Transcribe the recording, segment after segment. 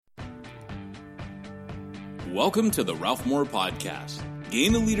Welcome to the Ralph Moore Podcast.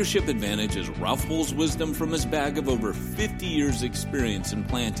 Gain a leadership advantage as Ralph pulls wisdom from his bag of over 50 years' experience in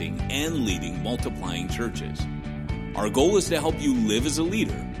planting and leading multiplying churches. Our goal is to help you live as a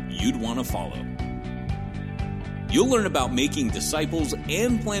leader you'd want to follow. You'll learn about making disciples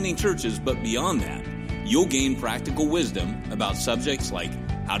and planting churches, but beyond that, you'll gain practical wisdom about subjects like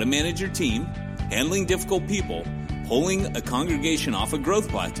how to manage your team, handling difficult people, pulling a congregation off a growth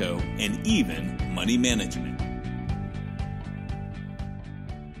plateau, and even money management.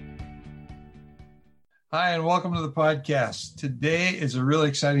 Hi, and welcome to the podcast. Today is a really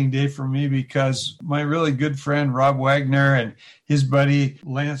exciting day for me because my really good friend, Rob Wegner, and his buddy,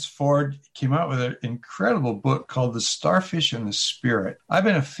 Lance Ford, came out with an incredible book called The Starfish and the Spirit. I've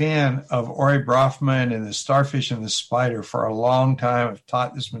been a fan of Ori Brofman and The Starfish and the Spider for a long time. I've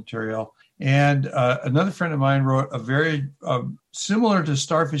taught this material. And another friend of mine wrote a very similar to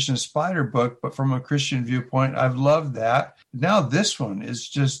Starfish and the Spider book, but from a Christian viewpoint. I've loved that. Now this one is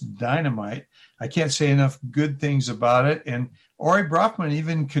just dynamite. I can't say enough good things about it. And Ori Brofman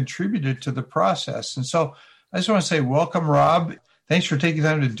even contributed to the process. And so I just want to say, welcome, Rob. Thanks for taking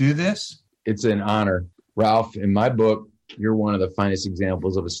time to do this. It's an honor. Ralph, in my book, you're one of the finest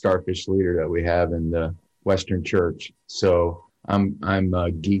examples of a starfish leader that we have in the Western church. So I'm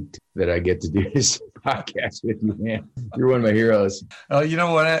geeked that I get to do this podcast with you, man. You're one of my heroes. You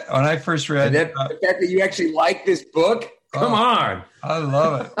know, when I first read... the fact that you actually like this book, come on. I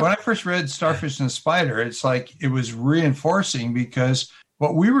love it. When I first read Starfish and the Spider, it's like it was reinforcing because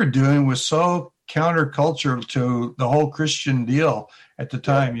what we were doing was so counterculture to the whole Christian deal at the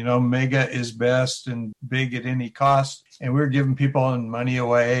time. You know, mega is best and big at any cost. And we were giving people money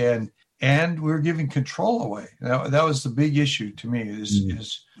away and we were giving control away. That was the big issue to me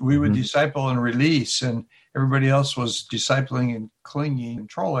is we would disciple and release, and everybody else was discipling and clinging and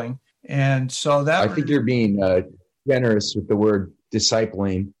controlling. And so that... I think you're being generous with the word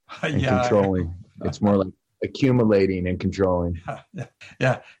discipling and controlling. It's more like accumulating and controlling.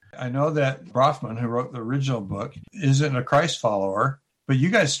 Yeah. I know that Brofman, who wrote the original book, isn't a Christ follower, but you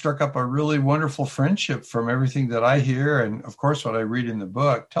guys struck up a really wonderful friendship from everything that I hear and, of course, what I read in the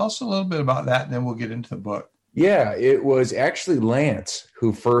book. Tell us a little bit about that, and then we'll get into the book. Yeah, it was actually Lance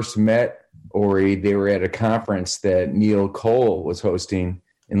who first met Ori. They were at a conference that Neil Cole was hosting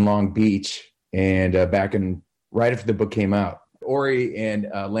in Long Beach, and right after the book came out. Ori and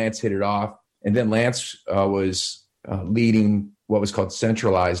Lance hit it off, and then Lance was leading what was called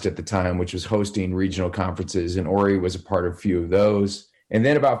Centralized at the time, which was hosting regional conferences, and Ori was a part of a few of those. And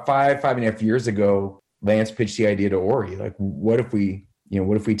then about five and a half years ago, Lance pitched the idea to Ori, like, what if we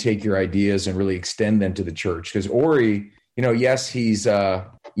take your ideas and really extend them to the church? Because Ori, yes, he's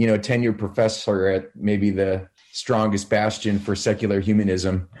tenured professor at maybe the strongest bastion for secular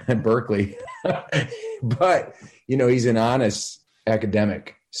humanism at Berkeley, but he's an honest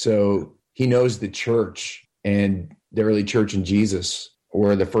academic, so he knows the church, and the early church in Jesus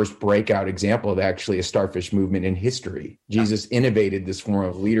were the first breakout example of actually a starfish movement in history. Jesus innovated this form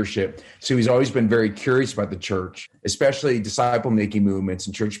of leadership. So he's always been very curious about the church, especially disciple-making movements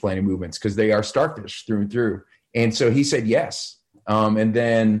and church planting movements, because they are starfish through and through. And so he said yes. And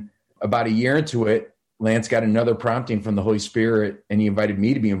then about a year into it, Lance got another prompting from the Holy Spirit, and he invited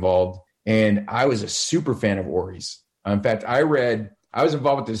me to be involved. And I was a super fan of Ori's. In fact, I was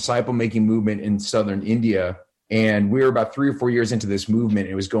involved with the disciple-making movement in southern India, and we were about 3 or 4 years into this movement.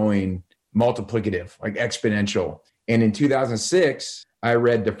 It was going multiplicative, like exponential. And in 2006, I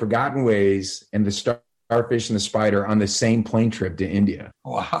read The Forgotten Ways and The Starfish and the Spider on the same plane trip to India.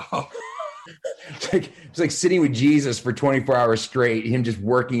 Wow. It's like sitting with Jesus for 24 hours straight, him just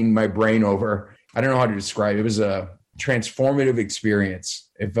working my brain over. I don't know how to describe it. It was a transformative experience.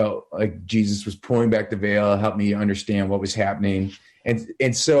 It felt like Jesus was pulling back the veil, helped me understand what was happening.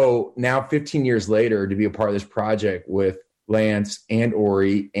 And so now 15 years later, to be a part of this project with Lance and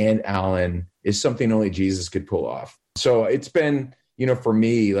Ori and Alan is something only Jesus could pull off. So it's been, for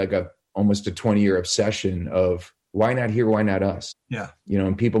me, like almost a 20-year obsession of why not here, why not us? Yeah.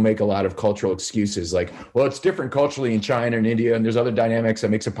 And people make a lot of cultural excuses like, well, it's different culturally in China and India, and there's other dynamics that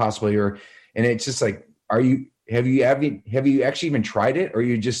makes it possible here. And it's just like, have you actually even tried it, or are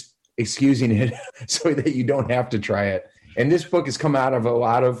you just excusing it so that you don't have to try it? And this book has come out of a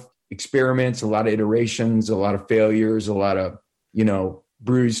lot of experiments, a lot of iterations, a lot of failures, a lot of,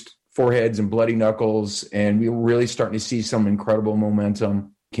 bruised foreheads and bloody knuckles. And we were really starting to see some incredible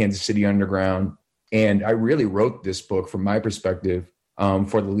momentum, Kansas City Underground. And I really wrote this book from my perspective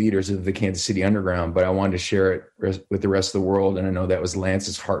for the leaders of the Kansas City Underground, but I wanted to share it with the rest of the world. And I know that was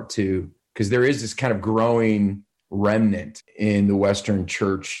Lance's heart too, because there is this kind of growing remnant in the Western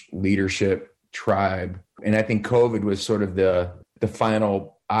church leadership tribe And I think COVID was sort of the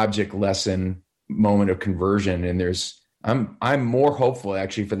final object lesson moment of conversion. And I'm more hopeful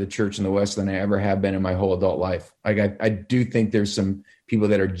actually for the church in the West than I ever have been in my whole adult life. Like I do think there's some people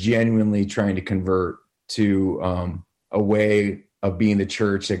that are genuinely trying to convert to a way of being the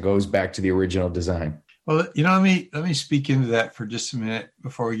church that goes back to the original design. Well, let me speak into that for just a minute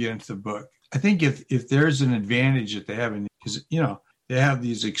before we get into the book. I think if there's an advantage that they have, because they have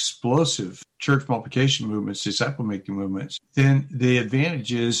these explosive church multiplication movements, disciple making movements, then the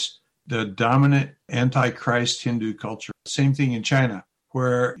advantage is the dominant anti-Christ Hindu culture. Same thing in China,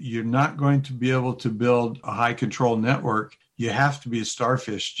 where you're not going to be able to build a high control network. You have to be a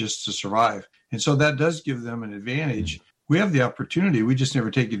starfish just to survive. And so that does give them an advantage. We have the opportunity. We just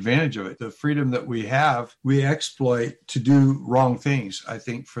never take advantage of it. The freedom that we have, we exploit to do wrong things, I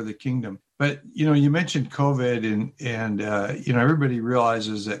think, for the kingdom. But, you mentioned COVID and everybody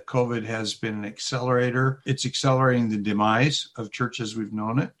realizes that COVID has been an accelerator. It's accelerating the demise of church as we've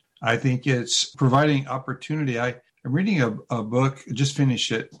known it. I think it's providing opportunity. I'm reading a book, just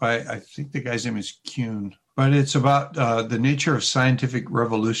finished it, by, I think the guy's name is Kuhn, but it's about the nature of scientific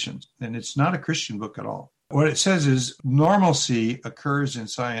revolutions. And it's not a Christian book at all. What it says is normalcy occurs in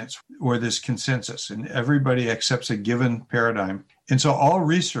science where there's consensus and everybody accepts a given paradigm. And so all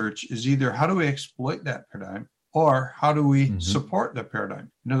research is either how do we exploit that paradigm or how do we support the paradigm?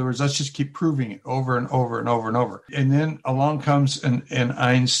 In other words, let's just keep proving it over and over and over and over. And then along comes an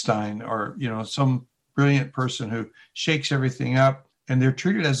Einstein or, some brilliant person who shakes everything up and they're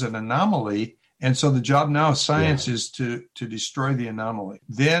treated as an anomaly. And so the job now of science is to destroy the anomaly.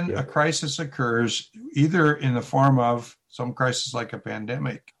 Then a crisis occurs either in the form of some crisis like a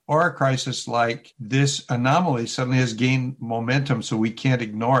pandemic or a crisis like this anomaly suddenly has gained momentum so we can't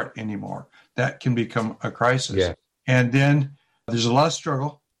ignore it anymore. That can become a crisis. Yeah. And then there's a lot of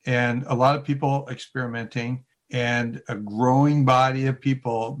struggle and a lot of people experimenting and a growing body of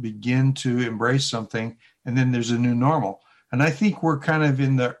people begin to embrace something. And then there's a new normal. And I think we're kind of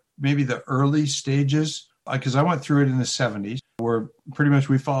in maybe the early stages, because I went through it in the 70s, where pretty much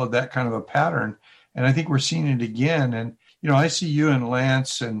we followed that kind of a pattern. And I think we're seeing it again. And, I see you and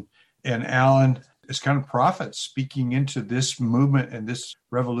Lance and Alan as kind of prophets speaking into this movement and this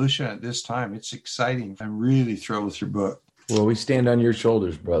revolution at this time. It's exciting. I'm really thrilled with your book. Well, we stand on your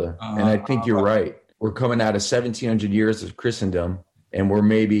shoulders, brother. And I think you're right. We're coming out of 1,700 years of Christendom, and we're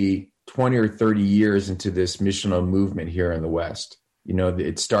maybe 20 or 30 years into this missional movement here in the West.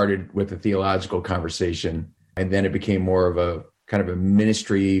 It started with a theological conversation, and then it became more of a kind of a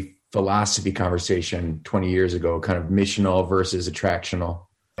ministry philosophy conversation 20 years ago, kind of missional versus attractional.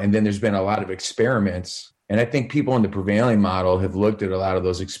 And then there's been a lot of experiments. And I think people in the prevailing model have looked at a lot of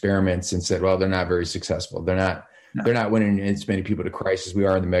those experiments and said, well, they're not very successful. They're not winning as many people to Christ as we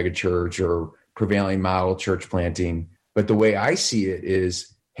are in the megachurch or prevailing model church planting. But the way I see it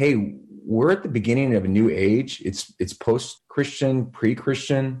is, hey, we're at the beginning of a new age. It's post-Christian,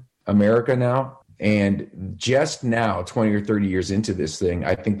 pre-Christian America now. And just now, 20 or 30 years into this thing,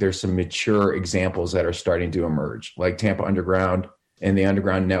 I think there's some mature examples that are starting to emerge, like Tampa Underground and the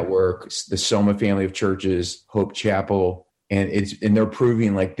Underground Network, the Soma family of churches, Hope Chapel. And they're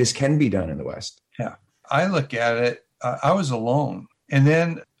proving like this can be done in the West. Yeah. I look at it, I was alone. And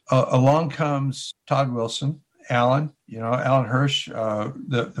then along comes Todd Wilson, Alan Hirsch,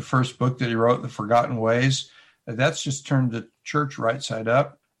 the first book that he wrote, The Forgotten Ways, that's just turned the church right side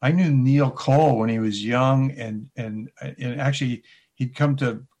up. I knew Neil Cole when he was young, and actually he'd come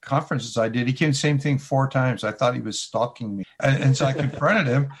to conferences I did. He came the same thing 4 times. I thought he was stalking me. And so I confronted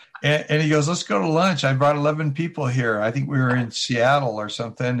him, and he goes, let's go to lunch. I brought 11 people here. I think we were in Seattle or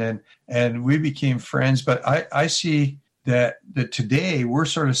something, and we became friends. But I see that today we're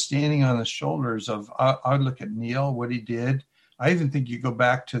sort of standing on the shoulders of, I would look at Neil, what he did. I even think you go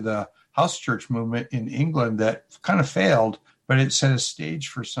back to the house church movement in England that kind of failed, but it set a stage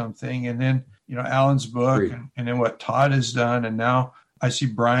for something. And then, Alan's book and then what Todd has done. And now I see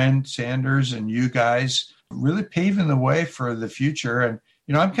Brian Sanders and you guys really paving the way for the future. And,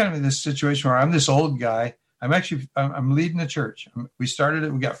 I'm kind of in this situation where I'm this old guy. I'm leading the church. We started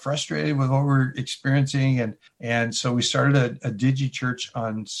it. We got frustrated with what we're experiencing. And so we started a digi church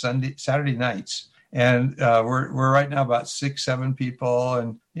on Saturday nights. And we're right now about 6-7 people.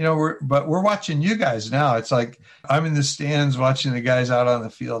 And, we're watching you guys now. It's like I'm in the stands watching the guys out on the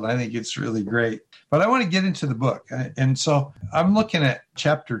field. I think it's really great. But I want to get into the book. And so I'm looking at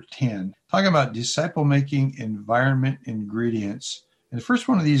chapter 10, talking about disciple-making environment ingredients. And the first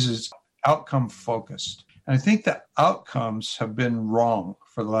one of these is outcome focused. And I think the outcomes have been wrong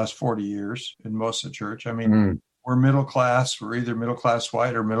for the last 40 years in most of the church. I mean, we're middle class. We're either middle class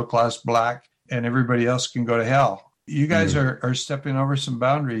white or middle class black. and everybody else can go to hell. You guys are stepping over some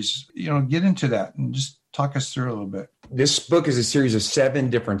boundaries. Get into that and just talk us through a little bit. This book is a series of 7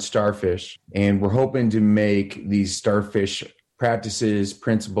 different starfish, and we're hoping to make these starfish practices,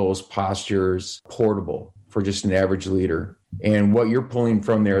 principles, postures portable for just an average leader. And what you're pulling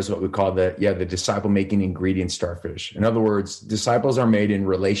from there is what we call the disciple-making ingredient starfish. In other words, disciples are made in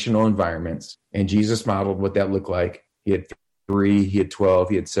relational environments, and Jesus modeled what that looked like. He had 3, he had 12,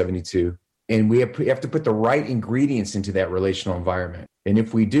 he had 72. And we have to put the right ingredients into that relational environment. And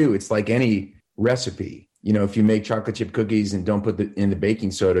if we do, it's like any recipe. If you make chocolate chip cookies and don't put in the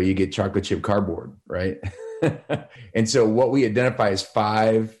baking soda, you get chocolate chip cardboard, right? And so what we identify is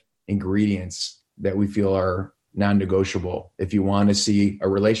 5 ingredients that we feel are non-negotiable if you want to see a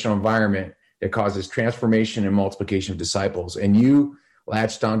relational environment that causes transformation and multiplication of disciples. And you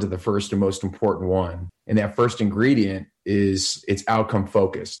latched onto the first and most important one. And that first ingredient is it's outcome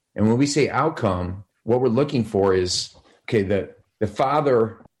focused. And when we say outcome, what we're looking for is, the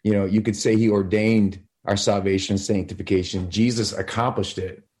Father, you could say he ordained our salvation, sanctification. Jesus accomplished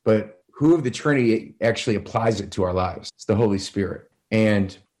it. But who of the Trinity actually applies it to our lives? It's the Holy Spirit.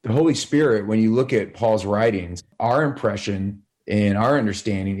 And the Holy Spirit, when you look at Paul's writings, our impression and our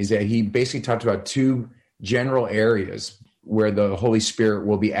understanding is that he basically talked about 2 general areas where the Holy Spirit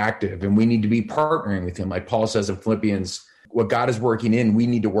will be active, and we need to be partnering with him. Like Paul says in Philippians, what God is working in, we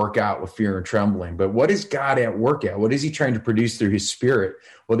need to work out with fear and trembling. But what is God at work at? What is he trying to produce through his Spirit?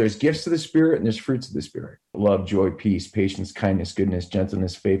 Well, there's gifts of the Spirit and there's fruits of the Spirit. Love, joy, peace, patience, kindness, goodness,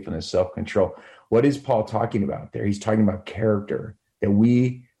 gentleness, faithfulness, self-control. What is Paul talking about there? He's talking about character, that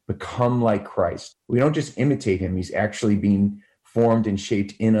we become like Christ. We don't just imitate him. He's actually being formed and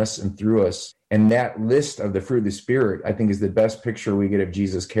shaped in us and through us. And that list of the fruit of the Spirit, I think, is the best picture we get of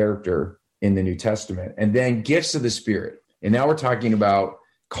Jesus' character in the New Testament. And then gifts of the Spirit. And now we're talking about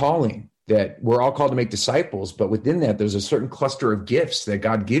calling, that we're all called to make disciples, but within that, there's a certain cluster of gifts that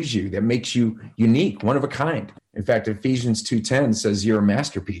God gives you that makes you unique, one of a kind. In fact, Ephesians 2:10 says you're a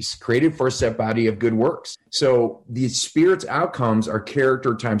masterpiece, created for a set body of good works. So the Spirit's outcomes are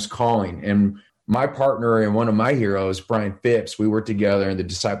character times calling. And my partner and one of my heroes, Brian Phipps, we worked together in the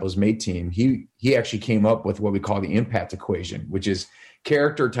Disciples Made team. He actually came up with what we call the impact equation, which is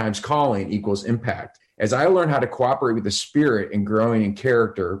character times calling equals impact. As I learn how to cooperate with the Spirit in growing in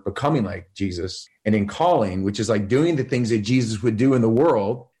character, becoming like Jesus, and in calling, which is like doing the things that Jesus would do in the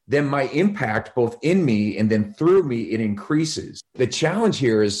world, then my impact both in me and then through me, it increases. The challenge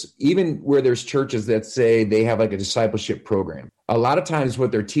here is even where there's churches that say they have like a discipleship program, a lot of times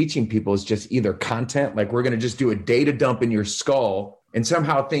what they're teaching people is just either content, like we're going to just do a data dump in your skull and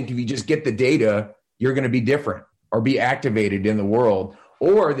somehow think if you just get the data, you're going to be different or be activated in the world.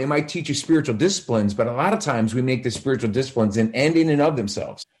 Or they might teach you spiritual disciplines, but a lot of times we make the spiritual disciplines an end in and of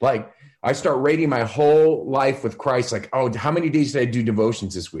themselves. Like I start rating my whole life with Christ, like, oh, how many days did I do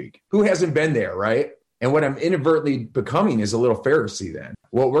devotions this week? Who hasn't been there, right? And what I'm inadvertently becoming is a little Pharisee then.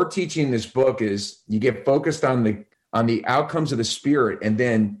 What we're teaching in this book is you get focused on the outcomes of the Spirit, and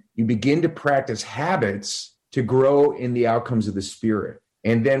then you begin to practice habits to grow in the outcomes of the Spirit.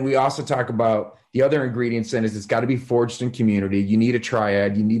 And then we also talk about the other ingredients then is it's got to be forged in community. You need a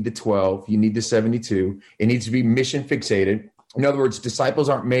triad. You need the 12. You need the 72. It needs to be mission fixated. In other words, disciples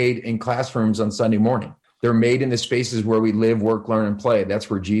aren't made in classrooms on Sunday morning. They're made in the spaces where we live, work, learn, and play. That's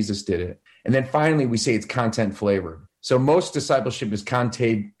where Jesus did it. And then finally, we say it's content flavored. So most discipleship is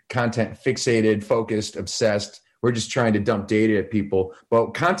content fixated, focused, obsessed. We're just trying to dump data at people.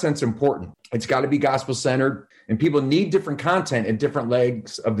 But content's important. It's got to be gospel centered. And people need different content at different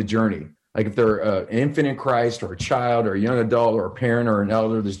legs of the journey. Like if they're an infant in Christ or a child or a young adult or a parent or an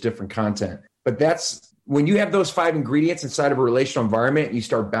elder, there's different content. But that's when you have those 5 ingredients inside of a relational environment and you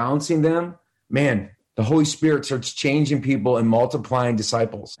start balancing them, man, the Holy Spirit starts changing people and multiplying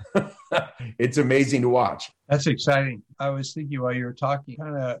disciples. It's amazing to watch. That's exciting. I was thinking while you were talking,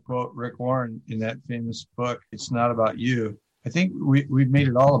 kind of quote Rick Warren in that famous book, It's Not About You. I think we've made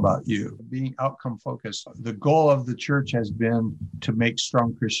it all about you, being outcome focused. The goal of the church has been to make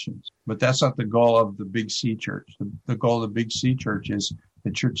strong Christians, but that's not the goal of the Big C church. The goal of the Big C church is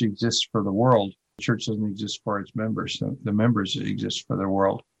the church exists for the world. The church doesn't exist for its members. So the members exist for the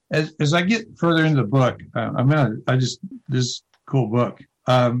world. As I get further into the book, this cool book.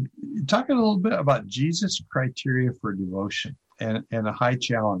 Talking a little bit about Jesus' criteria for devotion and a high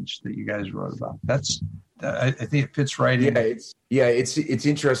challenge that you guys wrote about. I think it fits right in. It's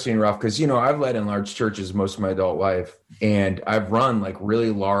interesting, Ralph, because, I've led in large churches most of my adult life, and I've run like really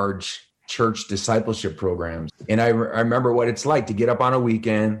large church discipleship programs. And I remember what it's like to get up on a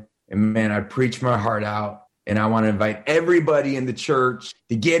weekend and, man, I'd preach my heart out. and I want to invite everybody in the church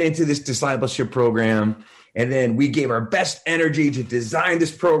to get into this discipleship program. And then we gave our best energy to design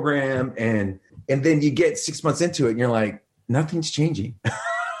this program. And then you get 6 months into it and you're like, nothing's changing.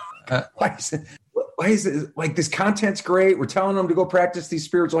 Why is it like this content's great? We're telling them to go practice these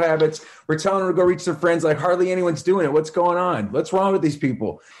spiritual habits. We're telling them to go reach their friends. Like hardly anyone's doing it. What's going on? What's wrong with these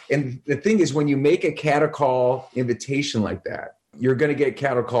people? And the thing is, when you make a catechol invitation like that, you're going to get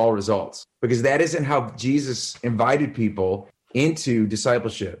catechol results, because that isn't how Jesus invited people into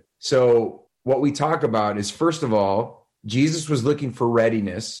discipleship. So what we talk about is, first of all, Jesus was looking for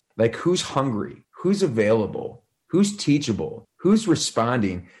readiness. Like, who's hungry? Who's available? Who's teachable? Who's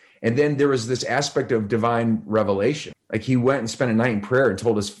responding? And then there was this aspect of divine revelation. Like, he went and spent a night in prayer and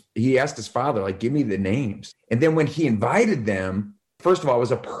told us, he asked his father, like, give me the names. And then when he invited them, first of all, it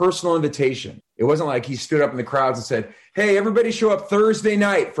was a personal invitation. It wasn't like he stood up in the crowds and said, hey, everybody show up Thursday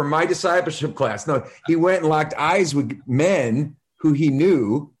night for my discipleship class. No, he went and locked eyes with men who he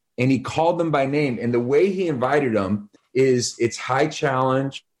knew, and he called them by name. And the way he invited them is, it's high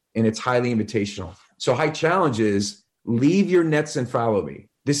challenge and it's highly invitational. So high challenge is, leave your nets and follow me.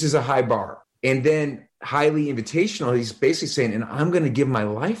 This is a high bar. And then highly invitational, he's basically saying, and I'm going to give my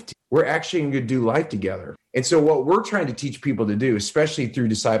life to you. We're actually going to do life together. And so what we're trying to teach people to do, especially through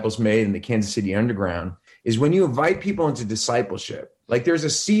Disciples Made and the Kansas City Underground, is when you invite people into discipleship, like there's a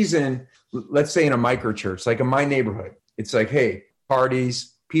season, let's say in a micro church, like in my neighborhood, it's like, hey,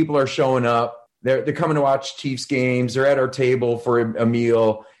 parties, people are showing up. They're coming to watch Chiefs games. They're at our table for a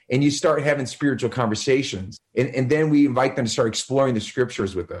meal. And you start having spiritual conversations. And then we invite them to start exploring the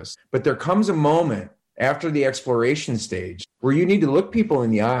scriptures with us. But there comes a moment after the exploration stage where you need to look people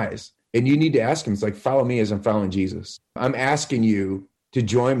in the eyes and you need to ask them, it's like, follow me as I'm following Jesus. I'm asking you to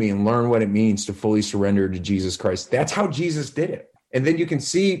join me and learn what it means to fully surrender to Jesus Christ. That's how Jesus did it. And then you can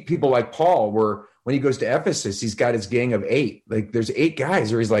see people like Paul, where when he goes to Ephesus, he's got his gang of 8. Like, there's 8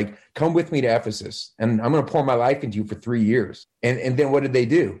 guys where he's like, come with me to Ephesus, and I'm going to pour my life into you for 3 years. And then what did they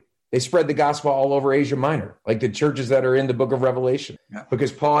do? They spread the gospel all over Asia Minor, like the churches that are in the book of Revelation. Yeah.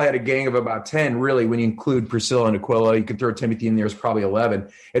 Because Paul had a gang of about 10, really, when you include Priscilla and Aquila. You could throw Timothy in there, it's probably 11.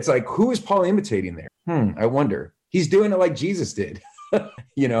 It's like, who is Paul imitating there? I wonder. He's doing it like Jesus did.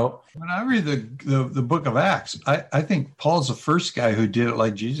 You know, when I read the book of Acts, I think Paul's the first guy who did it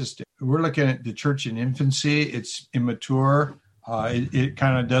like Jesus did. We're looking at the church in infancy. It's immature. It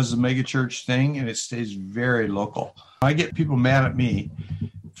kind of does the megachurch thing, and it stays very local. I get people mad at me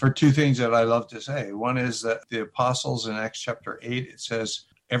for 2 things that I love to say. One is that the apostles in Acts chapter 8, it says,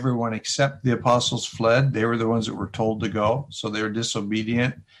 everyone except the apostles fled. They were the ones that were told to go. So they were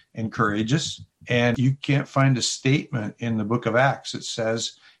disobedient and courageous. And you can't find a statement in the book of Acts that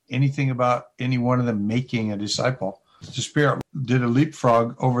says anything about any one of them making a disciple. The Spirit did a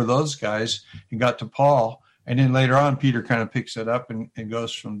leapfrog over those guys and got to Paul. And then later on, Peter kind of picks it up and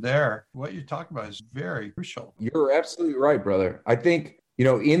goes from there. What you talk about is very crucial. You're absolutely right, brother. I think, you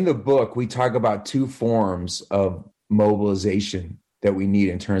know, in the book, we talk about 2 forms of mobilization that we need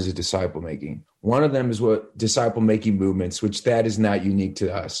in terms of disciple making. One of them is what disciple making movements, which that is not unique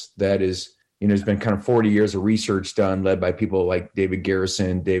to us. That is, you know, there's been kind of 40 years of research done, led by people like David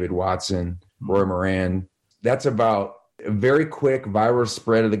Garrison, David Watson, Roy Moran. That's about a very quick viral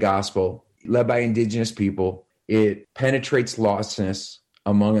spread of the gospel, led by indigenous people. It penetrates lostness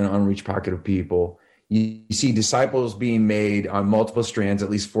among an unreached pocket of people. You see disciples being made on multiple strands, at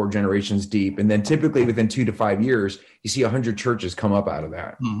least 4 generations deep. And then typically within 2 to 5 years, you see 100 churches come up out of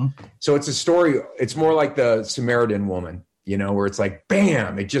that. Mm-hmm. So it's a story. It's more like the Samaritan woman, you know, where it's like,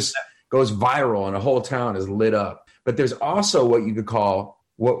 bam, it just goes viral and a whole town is lit up. But there's also what you could call,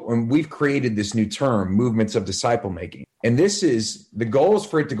 when we've created this new term, movements of disciple making. And this is, the goal is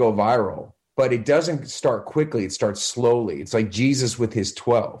for it to go viral, but it doesn't start quickly. It starts slowly. It's like Jesus with his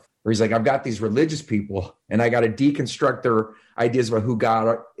 12. Where he's like, I've got these religious people and I got to deconstruct their ideas about who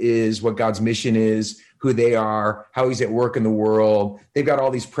God is, what God's mission is, who they are, how he's at work in the world. They've got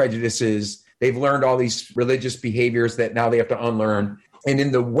all these prejudices. They've learned all these religious behaviors that now they have to unlearn. And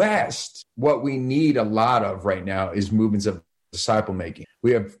in the West, what we need a lot of right now is movements of disciple making.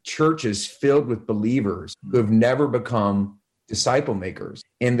 We have churches filled with believers who have never become disciple makers.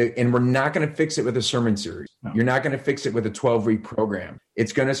 And we're not going to fix it with a sermon series. No. You're not going to fix it with a 12-week program.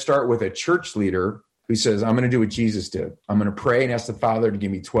 It's going to start with a church leader who says, I'm going to do what Jesus did. I'm going to pray and ask the Father to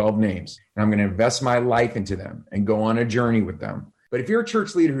give me 12 names. And I'm going to invest my life into them and go on a journey with them. But if you're a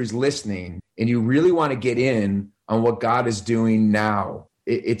church leader who's listening and you really want to get in on what God is doing now,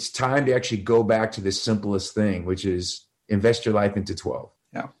 it's time to actually go back to the simplest thing, which is invest your life into 12.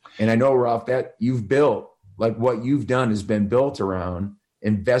 Yeah. And I know, Ralph, that you've built, like what you've done has been built around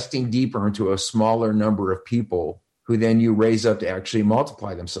investing deeper into a smaller number of people who then you raise up to actually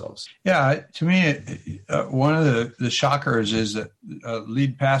multiply themselves. Yeah, to me, one of the shockers is that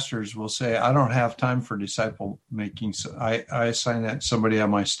lead pastors will say, I don't have time for disciple making. So I assign that to somebody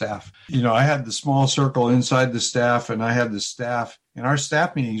on my staff. I had the small circle inside the staff, and I had the staff. And our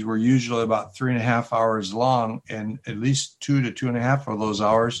staff meetings were usually about 3.5 hours long, and at least 2 to 2.5 of those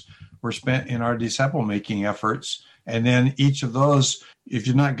hours were spent in our disciple making efforts. And then each of those, if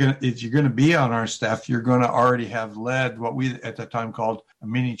you're going to be on our staff, you're going to already have led what we at the time called a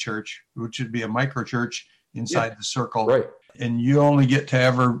mini church, which would be a micro church inside the circle. Right. And you only get to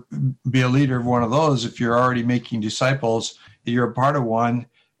ever be a leader of one of those if you're already making disciples. You're a part of one,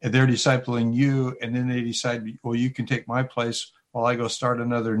 and they're discipling you, and then they decide, well, you can take my place while I go start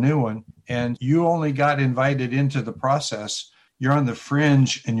another new one. And you only got invited into the process. You're on the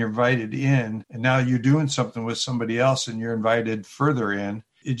fringe and you're invited in, and now you're doing something with somebody else and you're invited further in.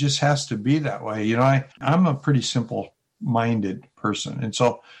 It just has to be that way. I'm a pretty simple-minded person, and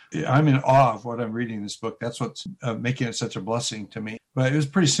so I'm in awe of what I'm reading in this book. That's what's making it such a blessing to me. But it was a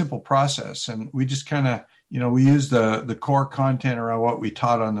pretty simple process, and we just kind of, we used the core content around what we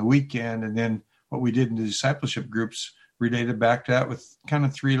taught on the weekend, and then what we did in the discipleship groups related back to that with kind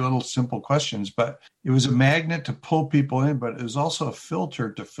of 3 little simple questions. But it was a magnet to pull people in, but it was also a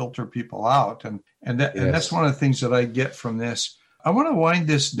filter to filter people out. And that's one of the things that I get from this. I want to wind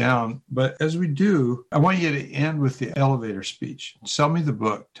this down, but as we do, I want you to end with the elevator speech. Sell me the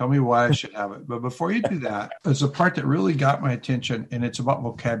book. Tell me why I should have it. But before you do that, there's a part that really got my attention, and it's about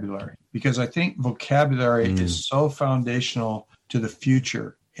vocabulary, because I think vocabulary is so foundational to the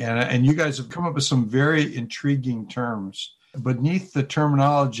future. And you guys have come up with some very intriguing terms. Beneath the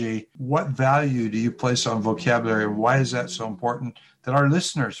terminology, what value do you place on vocabulary? Why is that so important that our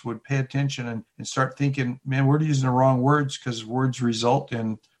listeners would pay attention and start thinking, man, we're using the wrong words because words result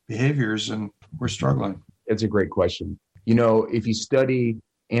in behaviors and we're struggling? It's a great question. If you study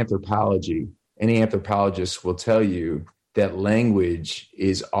anthropology, any anthropologist will tell you that language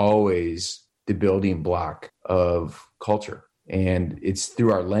is always the building block of culture. And it's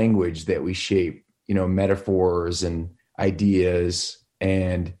through our language that we shape, metaphors and ideas.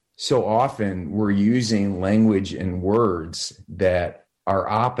 And so often we're using language and words that are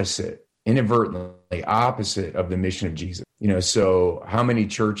inadvertently opposite of the mission of Jesus. So how many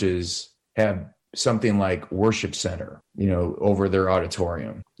churches have something like worship center, over their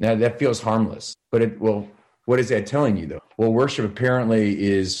auditorium? Now that feels harmless, but what is that telling you though? Well, worship apparently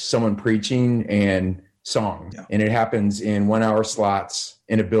is someone preaching and song, and it happens in 1 hour slots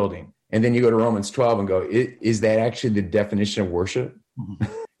in a building. And then you go to Romans 12 and go, is that actually the definition of worship? Mm-hmm.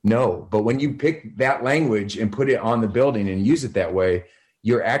 No. But when you pick that language and put it on the building and use it that way,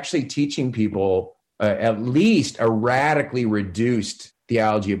 you're actually teaching people at least a radically reduced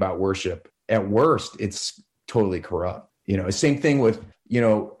theology about worship. At worst, it's totally corrupt. Same thing with,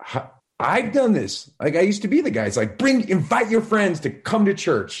 I've done this. Like I used to be the guy. It's like, invite your friends to come to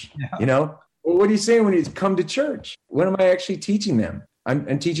church, Well, what are you saying when you come to church? What am I actually teaching them?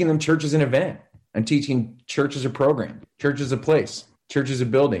 I'm teaching them church as an event. I'm teaching church as a program, church as a place, church as a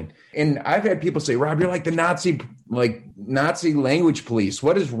building. And I've had people say, Rob, you're like the Nazi language police.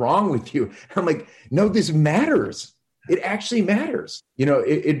 What is wrong with you? I'm like, no, this matters. It actually matters.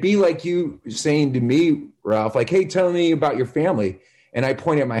 It'd be like you saying to me, Ralph, like, hey, tell me about your family. And I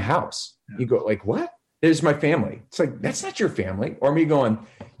point at my house. You go like, what? There's my family. It's like, that's not your family. Or me going,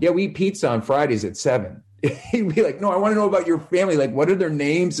 yeah, we eat pizza on Fridays at 7. He'd be like, no, I want to know about your family. Like, what are their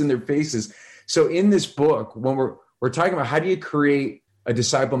names and their faces? So in this book, when we're talking about how do you create a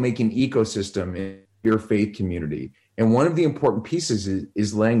disciple-making ecosystem in your faith community, and one of the important pieces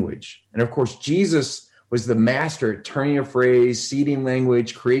is language. And of course, Jesus was the master at turning a phrase, seeding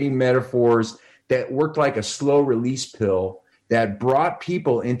language, creating metaphors that worked like a slow release pill that brought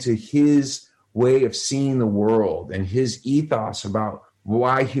people into his way of seeing the world and his ethos about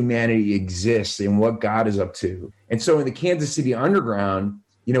why humanity exists and what God is up to. And so in the Kansas City Underground,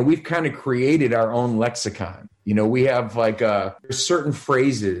 we've kind of created our own lexicon. We have there's certain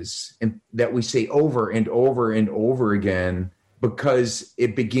phrases that we say over and over and over again because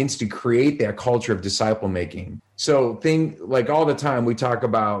it begins to create that culture of disciple making. So all the time we talk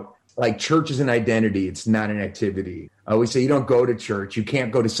about like church is an identity. It's not an activity. We say you don't go to church. You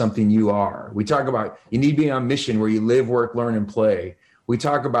can't go to something you are. We talk about you need to be on mission where you live, work, learn, and play. We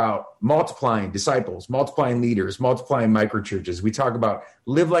talk about multiplying disciples, multiplying leaders, multiplying microchurches. We talk about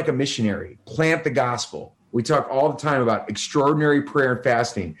live like a missionary, plant the gospel. We talk all the time about extraordinary prayer and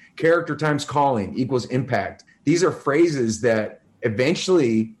fasting. Character times calling equals impact. These are phrases that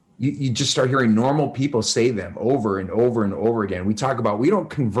eventually you just start hearing normal people say them over and over and over again. We talk about, we don't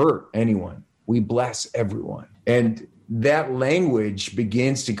convert anyone. We bless everyone. And that language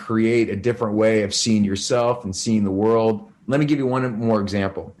begins to create a different way of seeing yourself and seeing the world. Let me give you one more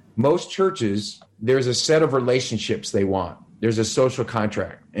example. Most churches, there's a set of relationships they want. There's a social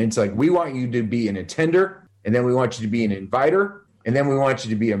contract. And it's like, we want you to be an attender, and then we want you to be an inviter, and then we want you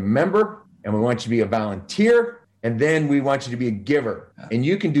to be a member, and we want you to be a volunteer, and then we want you to be a giver. And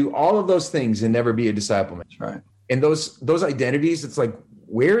you can do all of those things and never be a disciple. That's right. And those identities, it's like,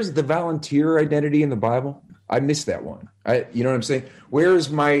 where's the volunteer identity in the Bible? I missed that one. You know what I'm saying? Where's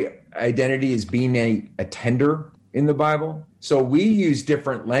my identity as being a attender in the Bible? So we use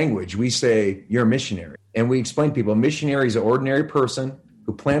different language. We say, you're a missionary. And we explain to people, a missionary is an ordinary person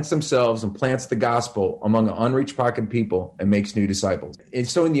who plants themselves and plants the gospel among an unreached pocket of people and makes new disciples. And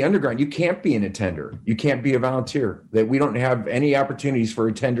so in the underground, you can't be an attender. You can't be a volunteer. That we don't have any opportunities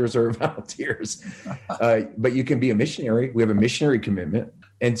for attenders or volunteers. But you can be a missionary. We have a missionary commitment.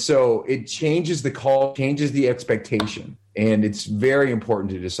 And so it changes the call, changes the expectation. And it's very important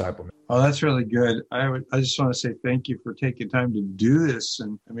to disciple. Oh, that's really good. I just want to say thank you for taking time to do this.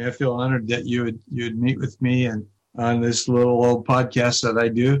 And I mean, I feel honored that you would meet with me and on this little old podcast that I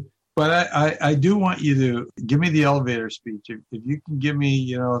do. But I do want you to give me the elevator speech. If you can give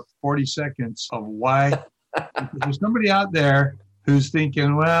me, 40 seconds of why. There's somebody out there who's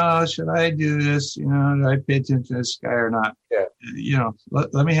thinking, well, should I do this? Do I pay attention to this guy or not? Yeah.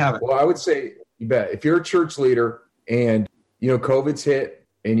 Let me have it. Well, I would say, you bet. If you're a church leader and, COVID's hit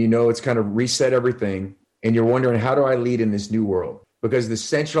and it's kind of reset everything and you're wondering, how do I lead in this new world? Because the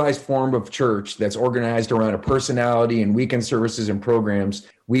centralized form of church that's organized around a personality and weekend services and programs,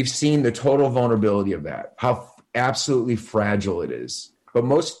 we've seen the total vulnerability of that, how absolutely fragile it is. But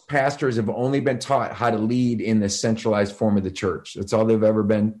most pastors have only been taught how to lead in the centralized form of the church. That's all they've ever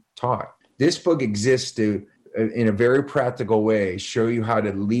been taught. This book exists to, in a very practical way, show you how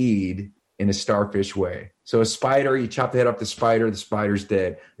to lead in a starfish way. So a spider, you chop the head off the spider's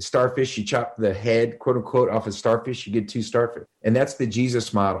dead. A starfish, you chop the head, quote unquote, off a starfish, you get 2 starfish. And that's the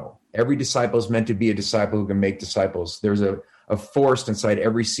Jesus model. Every disciple is meant to be a disciple who can make disciples. There's a force inside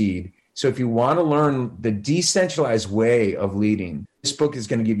every seed. So if you want to learn the decentralized way of leading, this book is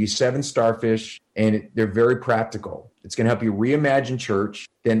going to give you 7 starfish, and they're very practical. It's going to help you reimagine church,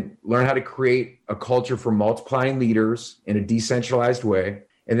 then learn how to create a culture for multiplying leaders in a decentralized way,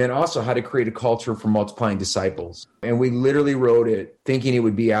 and then also how to create a culture for multiplying disciples. And we literally wrote it thinking it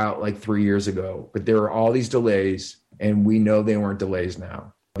would be out like 3 years ago, but there are all these delays, and we know they weren't delays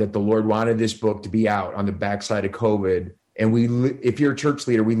now, that the Lord wanted this book to be out on the backside of COVID. And if you're a church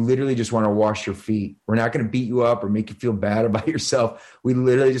leader, we literally just want to wash your feet. We're not going to beat you up or make you feel bad about yourself. We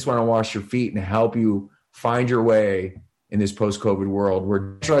literally just want to wash your feet and help you find your way in this post-COVID world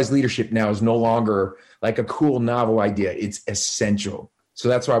where centralized leadership now is no longer like a cool novel idea. It's essential. So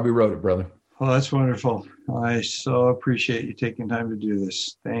that's why we wrote it, brother. Well, that's wonderful. I so appreciate you taking time to do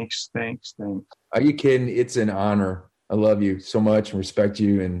this. Thanks. Are you kidding? It's an honor. I love you so much and respect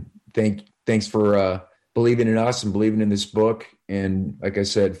you. And thanks for believing in us and believing in this book. And like I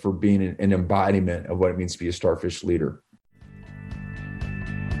said, for being an embodiment of what it means to be a starfish leader.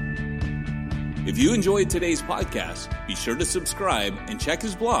 If you enjoyed today's podcast, be sure to subscribe and check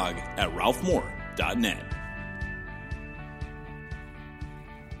his blog at ralphmoore.net.